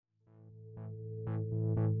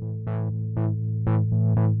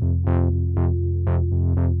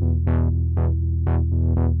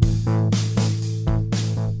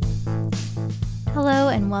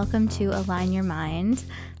welcome to Align Your Mind.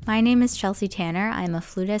 My name is Chelsea Tanner. I'm a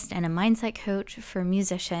flutist and a mindset coach for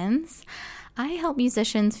musicians. I help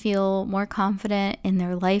musicians feel more confident in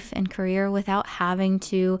their life and career without having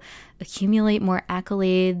to accumulate more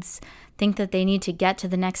accolades, think that they need to get to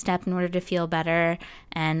the next step in order to feel better,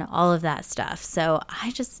 and all of that stuff. So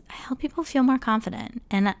I help people feel more confident.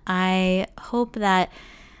 And I hope that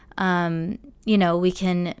we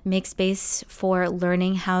can make space for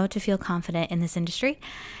learning how to feel confident in this industry.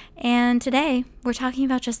 And today we're talking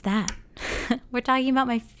about just that. We're talking about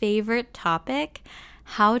my favorite topic,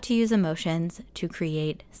 how to use emotions to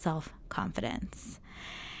create self-confidence.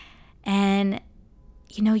 And,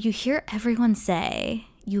 you hear everyone say,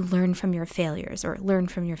 you learn from your failures or learn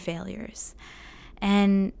from your failures.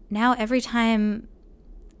 And now every time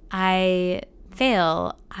I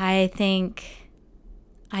fail, I think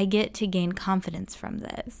I get to gain confidence from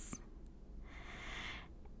this.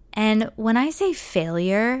 And when I say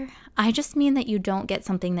failure, I just mean that you don't get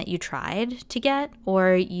something that you tried to get,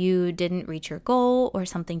 or you didn't reach your goal, or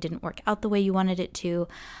something didn't work out the way you wanted it to.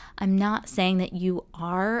 I'm not saying that you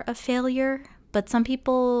are a failure, but some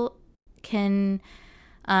people can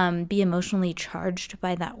be emotionally charged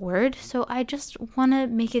by that word. So I just want to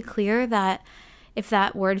make it clear that if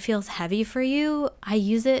that word feels heavy for you, I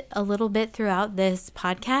use it a little bit throughout this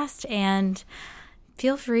podcast, and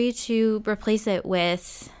feel free to replace it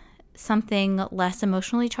with something less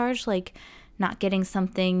emotionally charged, like not getting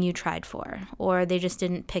something you tried for, or they just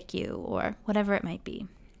didn't pick you, or whatever it might be.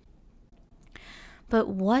 But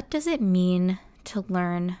what does it mean to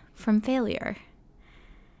learn from failure?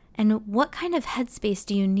 And what kind of headspace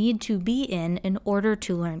do you need to be in order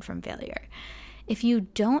to learn from failure? If you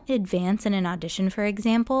don't advance in an audition, for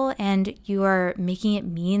example, and you are making it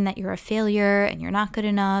mean that you're a failure and you're not good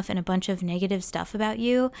enough and a bunch of negative stuff about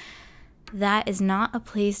you, that is not a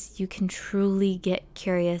place you can truly get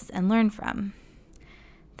curious and learn from.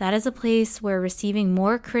 That is a place where receiving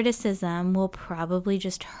more criticism will probably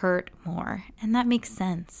just hurt more, and that makes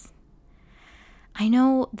sense. I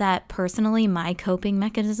know that personally my coping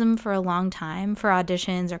mechanism for a long time for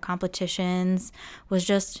auditions or competitions was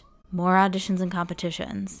just more auditions and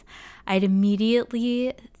competitions. I'd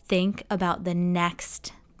immediately think about the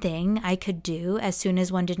next thing I could do as soon as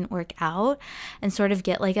one didn't work out, and sort of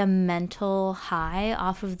get like a mental high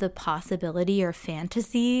off of the possibility or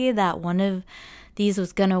fantasy that one of these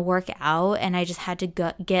was going to work out, and I just had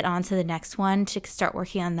to get on to the next one to start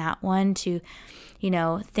working on that one to,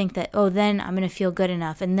 think that, then I'm going to feel good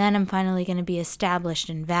enough, and then I'm finally going to be established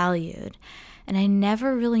and valued. And I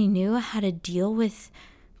never really knew how to deal with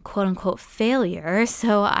quote unquote failure,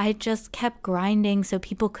 so I just kept grinding so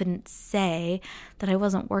people couldn't say that I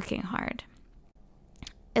wasn't working hard.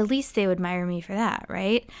 At least they would admire me for that,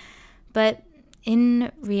 right? But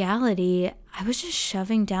in reality, I was just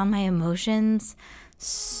shoving down my emotions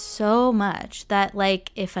so much that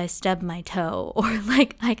if I stubbed my toe or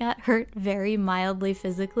I got hurt very mildly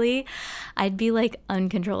physically, I'd be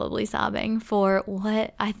uncontrollably sobbing for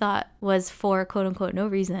what I thought was for quote unquote no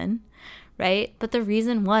reason. Right? But the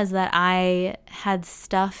reason was that I had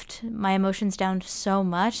stuffed my emotions down so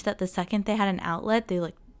much that the second they had an outlet,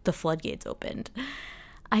 the floodgates opened.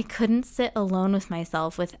 I couldn't sit alone with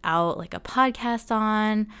myself without a podcast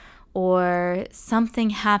on or something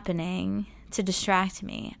happening to distract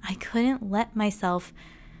me. I couldn't let myself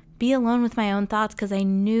be alone with my own thoughts because I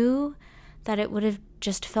knew that it would have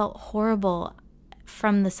just felt horrible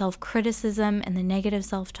from the self-criticism and the negative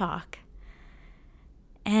self-talk.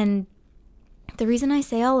 And the reason I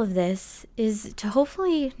say all of this is to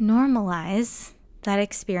hopefully normalize that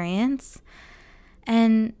experience.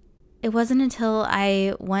 And it wasn't until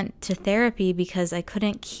I went to therapy because I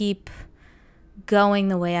couldn't keep going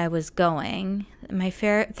the way I was going. My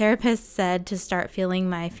therapist said to start feeling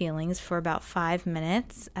my feelings for about 5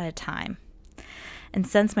 minutes at a time. And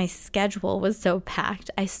since my schedule was so packed,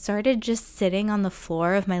 I started just sitting on the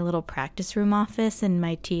floor of my little practice room office in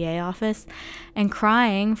my TA office and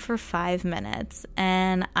crying for 5 minutes.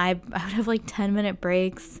 And I would have 10-minute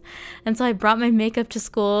breaks. And so I brought my makeup to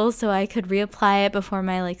school so I could reapply it before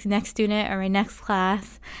my next student or my next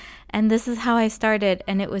class. And this is how I started.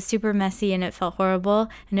 And it was super messy and it felt horrible.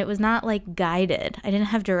 And it was not guided. I didn't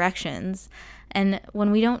have directions. And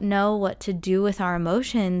when we don't know what to do with our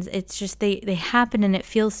emotions, it's just they happen and it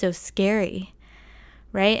feels so scary,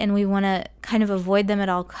 right? And we want to kind of avoid them at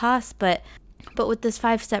all costs. But with this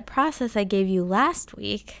 5-step process I gave you last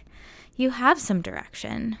week, you have some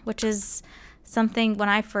direction, which is something when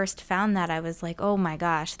I first found that I was like, oh my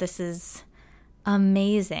gosh, this is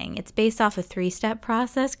amazing. It's based off a 3-step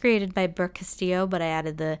process created by Brooke Castillo, but I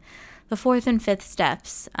added the 4th and 5th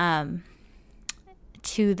steps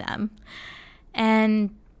to them.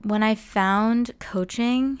 And when I found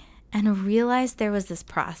coaching and realized there was this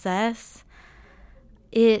process,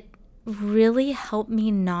 it really helped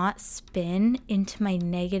me not spin into my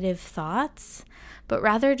negative thoughts, but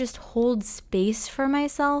rather just hold space for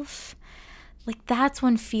myself. Like, that's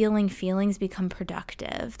when feelings become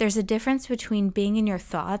productive. There's a difference between being in your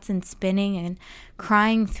thoughts and spinning and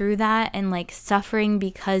crying through that and like suffering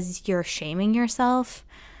because you're shaming yourself.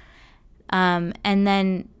 And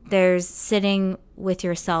then there's sitting with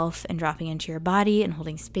yourself and dropping into your body and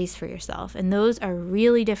holding space for yourself. And those are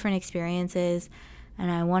really different experiences,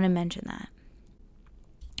 and I want to mention that.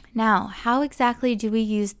 Now, how exactly do we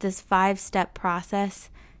use this 5-step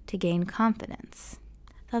process to gain confidence?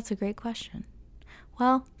 That's a great question.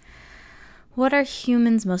 Well, what are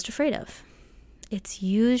humans most afraid of? It's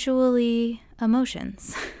usually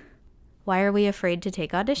emotions. Why are we afraid to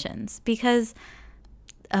take auditions? Because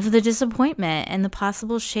of the disappointment and the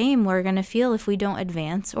possible shame we're going to feel if we don't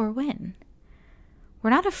advance or win. We're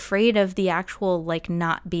not afraid of the actual,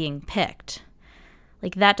 not being picked.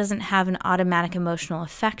 That doesn't have an automatic emotional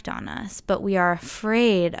effect on us, but we are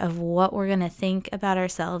afraid of what we're going to think about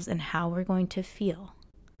ourselves and how we're going to feel.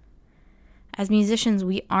 As musicians,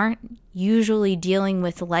 we aren't usually dealing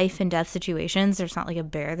with life and death situations. There's not like a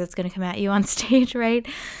bear that's going to come at you on stage, right?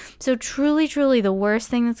 So truly, the worst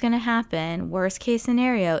thing that's going to happen, worst case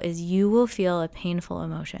scenario, is you will feel a painful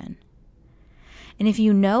emotion. And if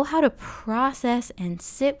you know how to process and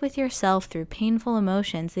sit with yourself through painful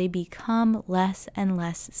emotions, they become less and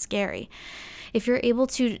less scary. If you're able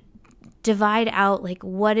to divide out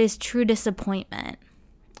what is true disappointment,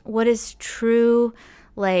 what is true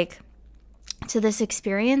to this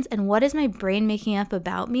experience, and what is my brain making up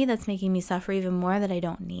about me that's making me suffer even more that I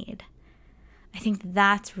don't need. I think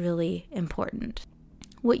that's really important.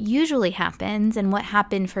 What usually happens, and what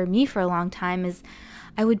happened for me for a long time, is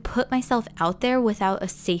I would put myself out there without a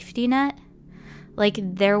safety net.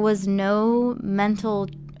 There was no mental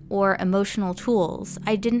or emotional tools.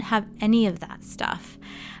 I didn't have any of that stuff.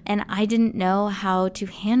 And I didn't know how to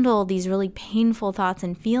handle these really painful thoughts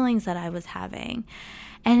and feelings that I was having.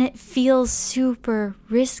 And it feels super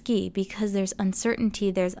risky because there's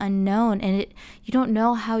uncertainty, there's unknown, and you don't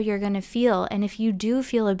know how you're going to feel. And if you do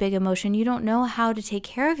feel a big emotion, you don't know how to take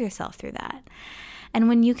care of yourself through that. And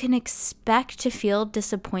when you can expect to feel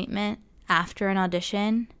disappointment after an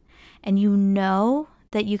audition, and you know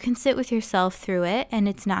that you can sit with yourself through it and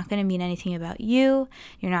it's not going to mean anything about you,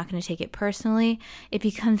 you're not going to take it personally, it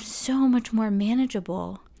becomes so much more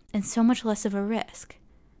manageable and so much less of a risk.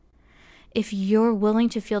 If you're willing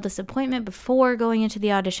to feel disappointment before going into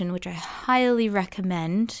the audition, which I highly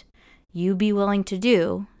recommend you be willing to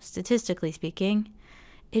do, statistically speaking,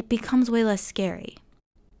 it becomes way less scary.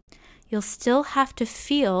 You'll still have to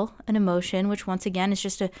feel an emotion, which once again is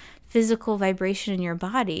just a physical vibration in your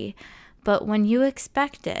body. But when you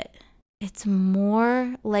expect it, it's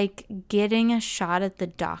more like getting a shot at the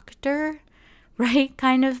doctor, right?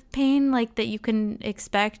 Kind of pain that you can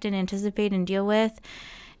expect and anticipate and deal with.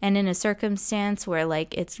 And in a circumstance where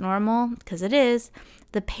it's normal, because it is,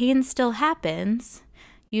 the pain still happens.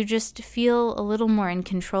 You just feel a little more in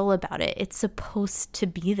control about it. It's supposed to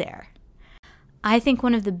be there. I think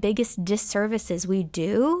one of the biggest disservices we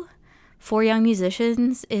do for young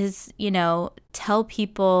musicians is, tell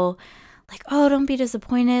people oh, don't be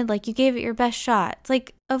disappointed. You gave it your best shot.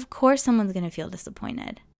 It's of course someone's going to feel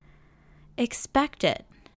disappointed. Expect it.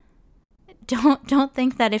 Don't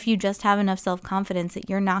think that if you just have enough self-confidence that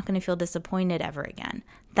you're not going to feel disappointed ever again.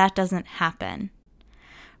 That doesn't happen,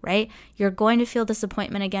 right? You're going to feel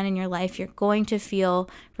disappointment again in your life. You're going to feel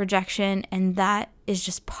rejection, and that is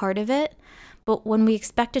just part of it. But when we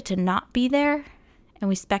expect it to not be there, and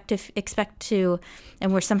we expect to,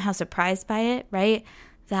 and we're somehow surprised by it, right?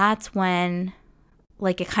 That's when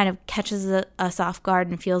it kind of catches us off guard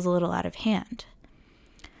and feels a little out of hand.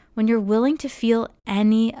 When you're willing to feel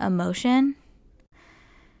any emotion,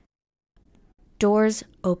 doors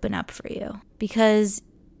open up for you because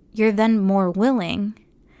you're then more willing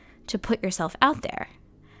to put yourself out there.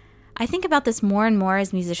 I think about this more and more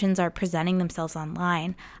as musicians are presenting themselves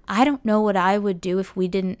online. I don't know what I would do if we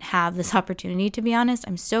didn't have this opportunity, to be honest.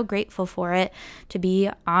 I'm so grateful for it, to be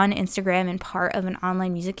on Instagram and part of an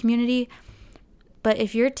online music community. But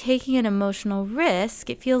if you're taking an emotional risk,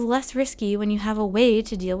 it feels less risky when you have a way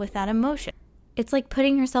to deal with that emotion. It's like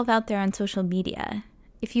putting yourself out there on social media.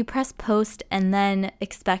 If you press post and then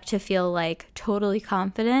expect to feel totally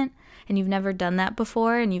confident, and you've never done that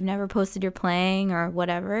before, and you've never posted your playing or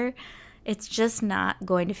whatever, it's just not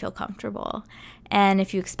going to feel comfortable. And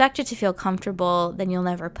if you expect it to feel comfortable, then you'll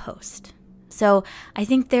never post. So I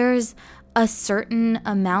think there's a certain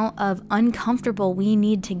amount of uncomfortable we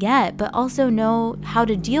need to get, but also know how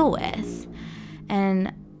to deal with.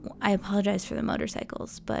 And I apologize for the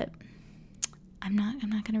motorcycles, but I'm not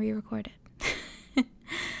going to re-record it.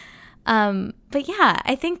 But yeah,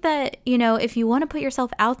 I think that, if you want to put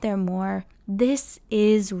yourself out there more, this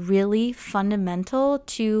is really fundamental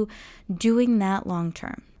to doing that long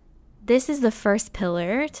term. This is the first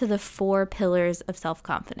pillar to the 4 pillars of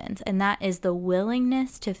self-confidence, and that is the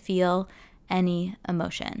willingness to feel any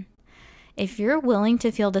emotion. If you're willing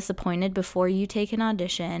to feel disappointed before you take an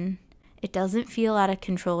audition, it doesn't feel out of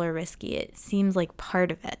control or risky. It seems like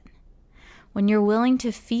part of it. When you're willing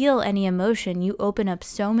to feel any emotion, you open up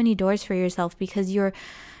so many doors for yourself because you're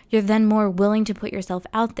then more willing to put yourself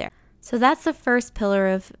out there. So that's the first pillar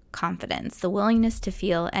of confidence, the willingness to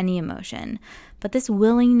feel any emotion. But this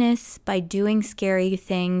willingness, by doing scary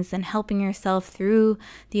things and helping yourself through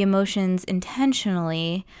the emotions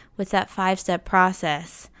intentionally with that 5-step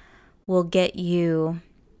process, will get you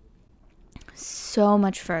so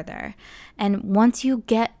much further. And once you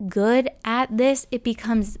get good at this, it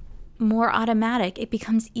becomes more automatic. It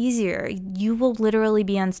becomes easier. You will literally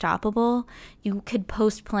be unstoppable. You could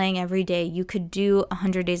post playing every day. You could do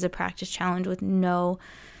 100 days of practice challenge with no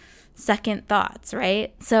second thoughts,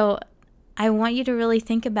 right? So I want you to really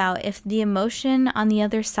think about if the emotion on the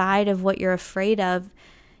other side of what you're afraid of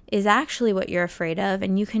is actually what you're afraid of,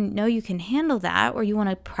 and you can handle that, or you want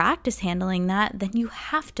to practice handling that, then you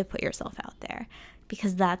have to put yourself out there,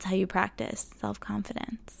 because that's how you practice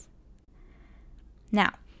self-confidence.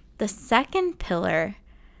 Now, the second pillar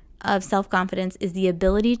of self-confidence is the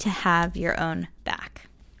ability to have your own back.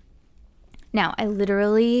 Now, I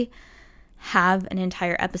literally have an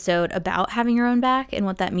entire episode about having your own back and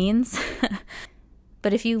what that means.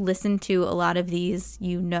 But if you listen to a lot of these,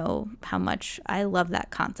 you know how much I love that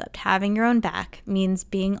concept. Having your own back means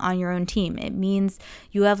being on your own team. It means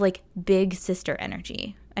you have like big sister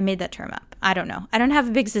energy. I made that term up. I don't know. I don't have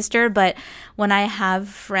a big sister, but when I have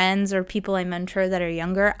friends or people I mentor that are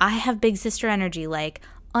younger, I have big sister energy, like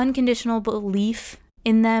unconditional belief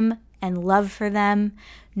in them and love for them,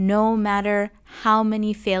 no matter how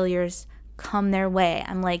many failures come their way.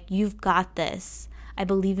 I'm like, you've got this. I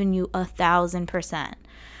believe in you 1,000%,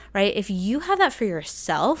 right? If you have that for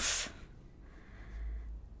yourself,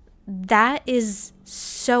 that is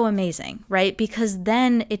so amazing, right? Because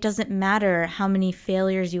then it doesn't matter how many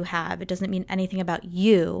failures you have. It doesn't mean anything about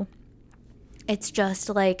you. It's just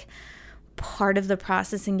like part of the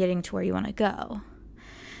process in getting to where you want to go.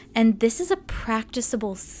 And this is a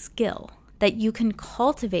practicable skill that you can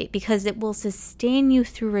cultivate because it will sustain you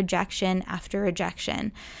through rejection after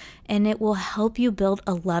rejection. And it will help you build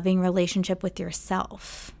a loving relationship with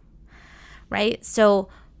yourself, right? So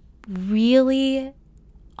really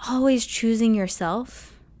always choosing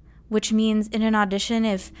yourself, which means in an audition,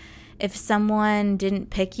 if someone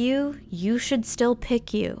didn't pick you, you should still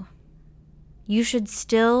pick you. You should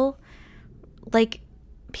still, like,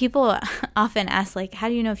 people often ask, like, how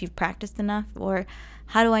do you know if you've practiced enough? Or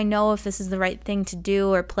how do I know if this is the right thing to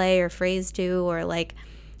do or play or phrase to? Or like,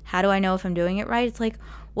 how do I know if I'm doing it right? It's like,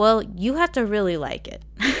 well, you have to really like it.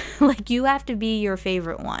 Like, you have to be your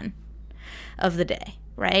favorite one of the day,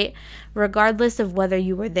 right? Regardless of whether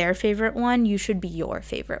you were their favorite one, you should be your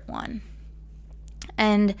favorite one.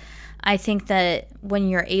 And I think that when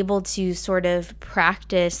you're able to sort of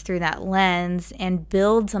practice through that lens and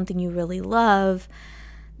build something you really love,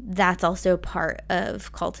 that's also part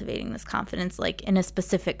of cultivating this confidence, like in a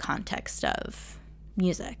specific context of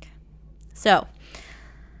music. So,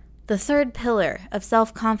 the third pillar of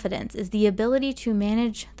self-confidence is the ability to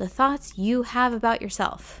manage the thoughts you have about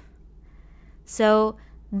yourself. So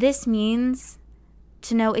this means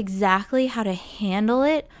to know exactly how to handle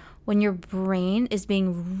it when your brain is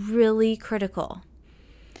being really critical.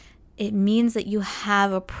 It means that you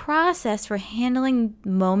have a process for handling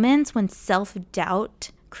moments when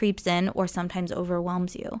self-doubt creeps in or sometimes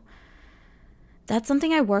overwhelms you. That's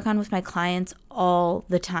something I work on with my clients all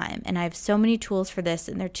the time. And I have so many tools for this,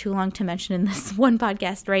 and they're too long to mention in this one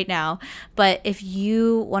podcast right now. But if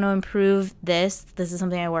you want to improve this is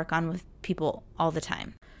something I work on with people all the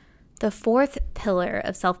time. The fourth pillar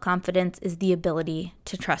of self-confidence is the ability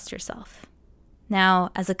to trust yourself. Now,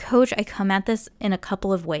 as a coach, I come at this in a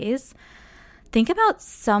couple of ways. Think about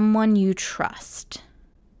someone you trust.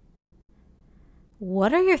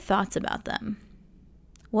 What are your thoughts about them?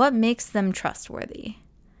 What makes them trustworthy?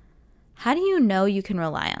 How do you know you can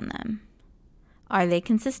rely on them? Are they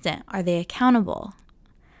consistent? Are they accountable?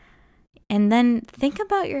 And then think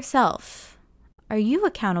about yourself. Are you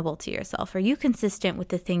accountable to yourself? Are you consistent with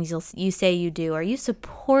the things you say you do? Are you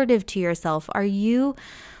supportive to yourself? Are you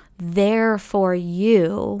there for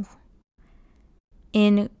you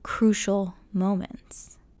in crucial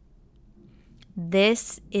moments.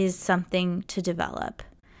 This is something to develop.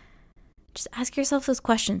 Just ask yourself those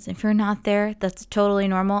questions. If you're not there, that's totally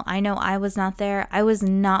normal. I know I was not there. I was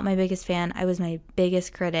not my biggest fan. I was my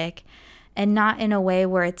biggest critic, and not in a way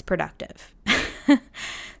where it's productive.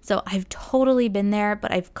 So I've totally been there,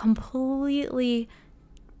 but I've completely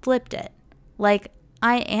flipped it. Like,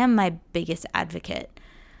 I am my biggest advocate.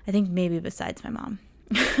 I think maybe besides my mom.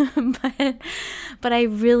 but I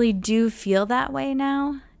really do feel that way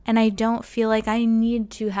now. And I don't feel like I need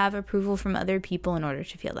to have approval from other people in order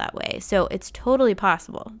to feel that way. So it's totally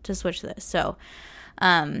possible to switch this. So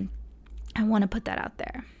I want to put that out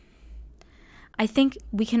there. I think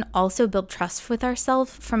we can also build trust with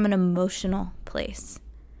ourselves from an emotional place.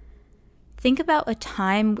 Think about a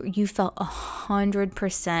time where you felt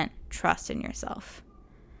 100% trust in yourself.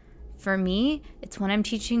 For me, it's when I'm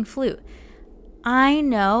teaching flute. I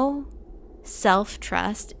know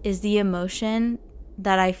self-trust is the emotion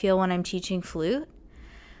that I feel when I'm teaching flute,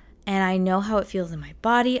 and I know how it feels in my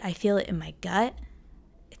body. I feel it in my gut.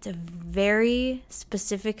 It's a very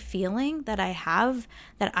specific feeling that I have,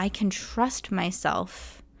 that I can trust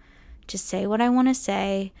myself to say what I want to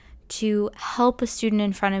say, to help a student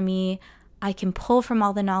in front of me. I can pull from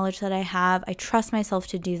all the knowledge that I have. I trust myself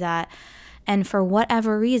to do that. And for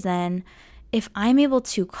whatever reason, if I'm able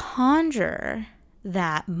to conjure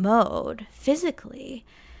that mode physically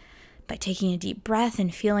by taking a deep breath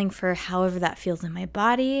and feeling for however that feels in my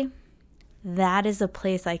body, that is a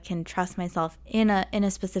place I can trust myself in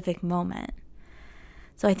a specific moment.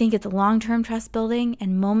 So I think it's long-term trust building,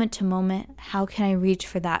 and moment to moment, how can I reach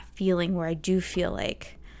for that feeling where I do feel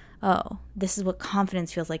like, oh, this is what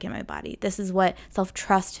confidence feels like in my body. This is what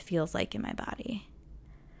self-trust feels like in my body.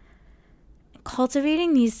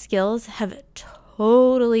 Cultivating these skills have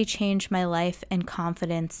totally changed my life and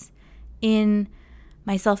confidence in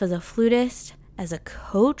myself as a flutist, as a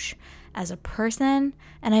coach, as a person.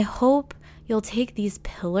 And I hope you'll take these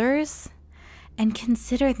pillars and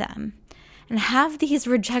consider them and have these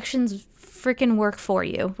rejections freaking work for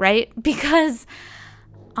you, right? Because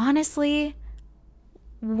honestly,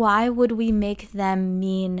 why would we make them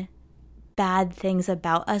mean bad things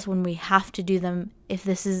about us when we have to do them if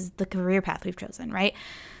this is the career path we've chosen, right?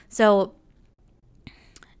 So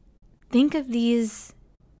think of these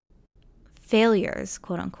failures,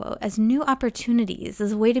 quote unquote, as new opportunities,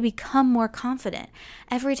 as a way to become more confident.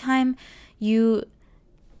 Every time you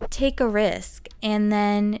take a risk and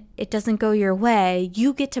then it doesn't go your way,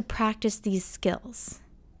 you get to practice these skills,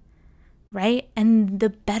 right? And the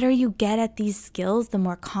better you get at these skills, the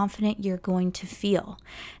more confident you're going to feel.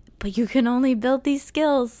 But you can only build these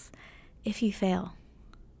skills if you fail,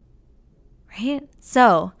 right?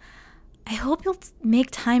 So I hope you'll make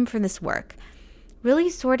time for this work.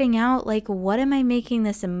 Really sorting out, like, what am I making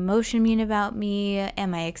this emotion mean about me?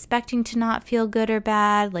 Am I expecting to not feel good or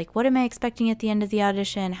bad? Like, what am I expecting at the end of the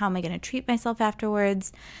audition? How am I going to treat myself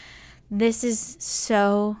afterwards? This is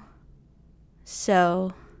so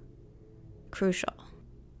crucial.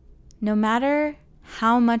 No matter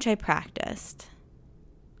how much I practiced,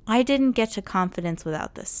 I didn't get to confidence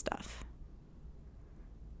without this stuff.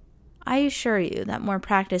 I assure you that more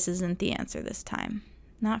practice isn't the answer this time.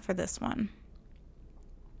 Not for this one.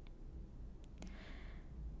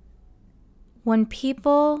 When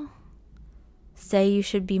people say you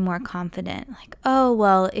should be more confident, like, oh,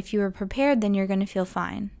 well, if you were prepared, then you're going to feel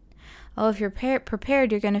fine. Oh, if you're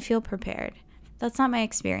prepared, you're going to feel prepared. That's not my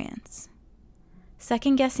experience.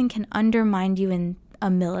 Second guessing can undermine you in a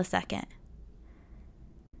millisecond.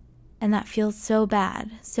 And that feels so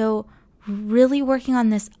bad. So really working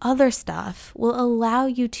on this other stuff will allow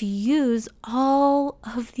you to use all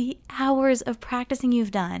of the hours of practicing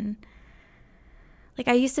you've done. Like,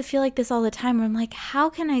 I used to feel like this all the time where I'm like, how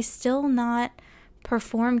can I still not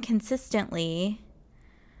perform consistently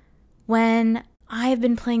when I've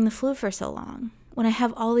been playing the flute for so long? When I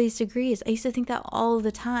have all these degrees? I used to think that all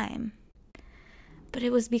the time. But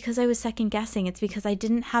it was because I was second guessing. It's because I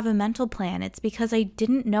didn't have a mental plan. It's because I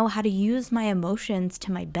didn't know how to use my emotions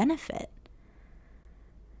to my benefit.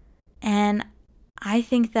 And I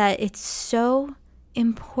think that it's so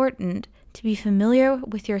important to be familiar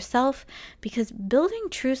with yourself, because building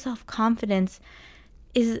true self-confidence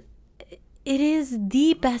is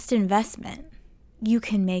the best investment you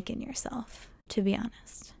can make in yourself, to be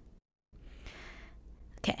honest.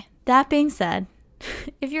 Okay, that being said,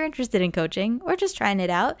 if you're interested in coaching or just trying it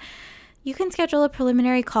out, you can schedule a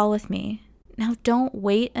preliminary call with me. Now, don't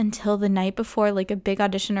wait until the night before, like a big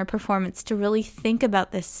audition or performance, to really think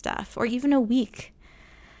about this stuff, or even a week.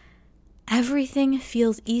 Everything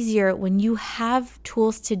feels easier when you have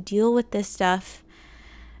tools to deal with this stuff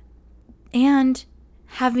and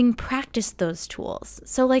having practiced those tools.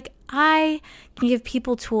 So like I can give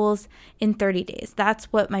people tools in 30 days. That's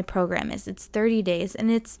what my program is. It's 30 days and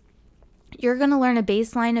you're going to learn a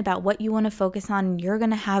baseline about what you want to focus on, and you're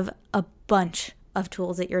going to have a bunch of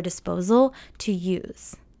tools at your disposal to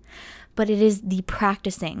use. But it is the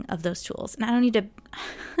practicing of those tools. And I don't need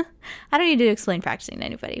to explain practicing to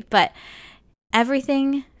anybody, but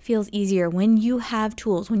everything feels easier when you have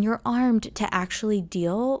tools, when you're armed to actually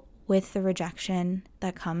deal with the rejection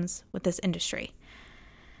that comes with this industry.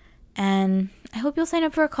 And I hope you'll sign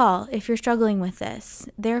up for a call if you're struggling with this.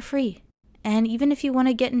 They're free. And even if you want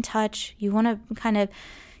to get in touch, you want to kind of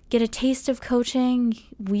get a taste of coaching,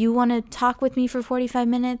 you want to talk with me for 45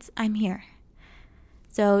 minutes, I'm here.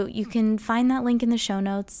 So you can find that link in the show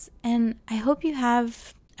notes, and I hope you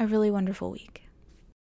have a really wonderful week.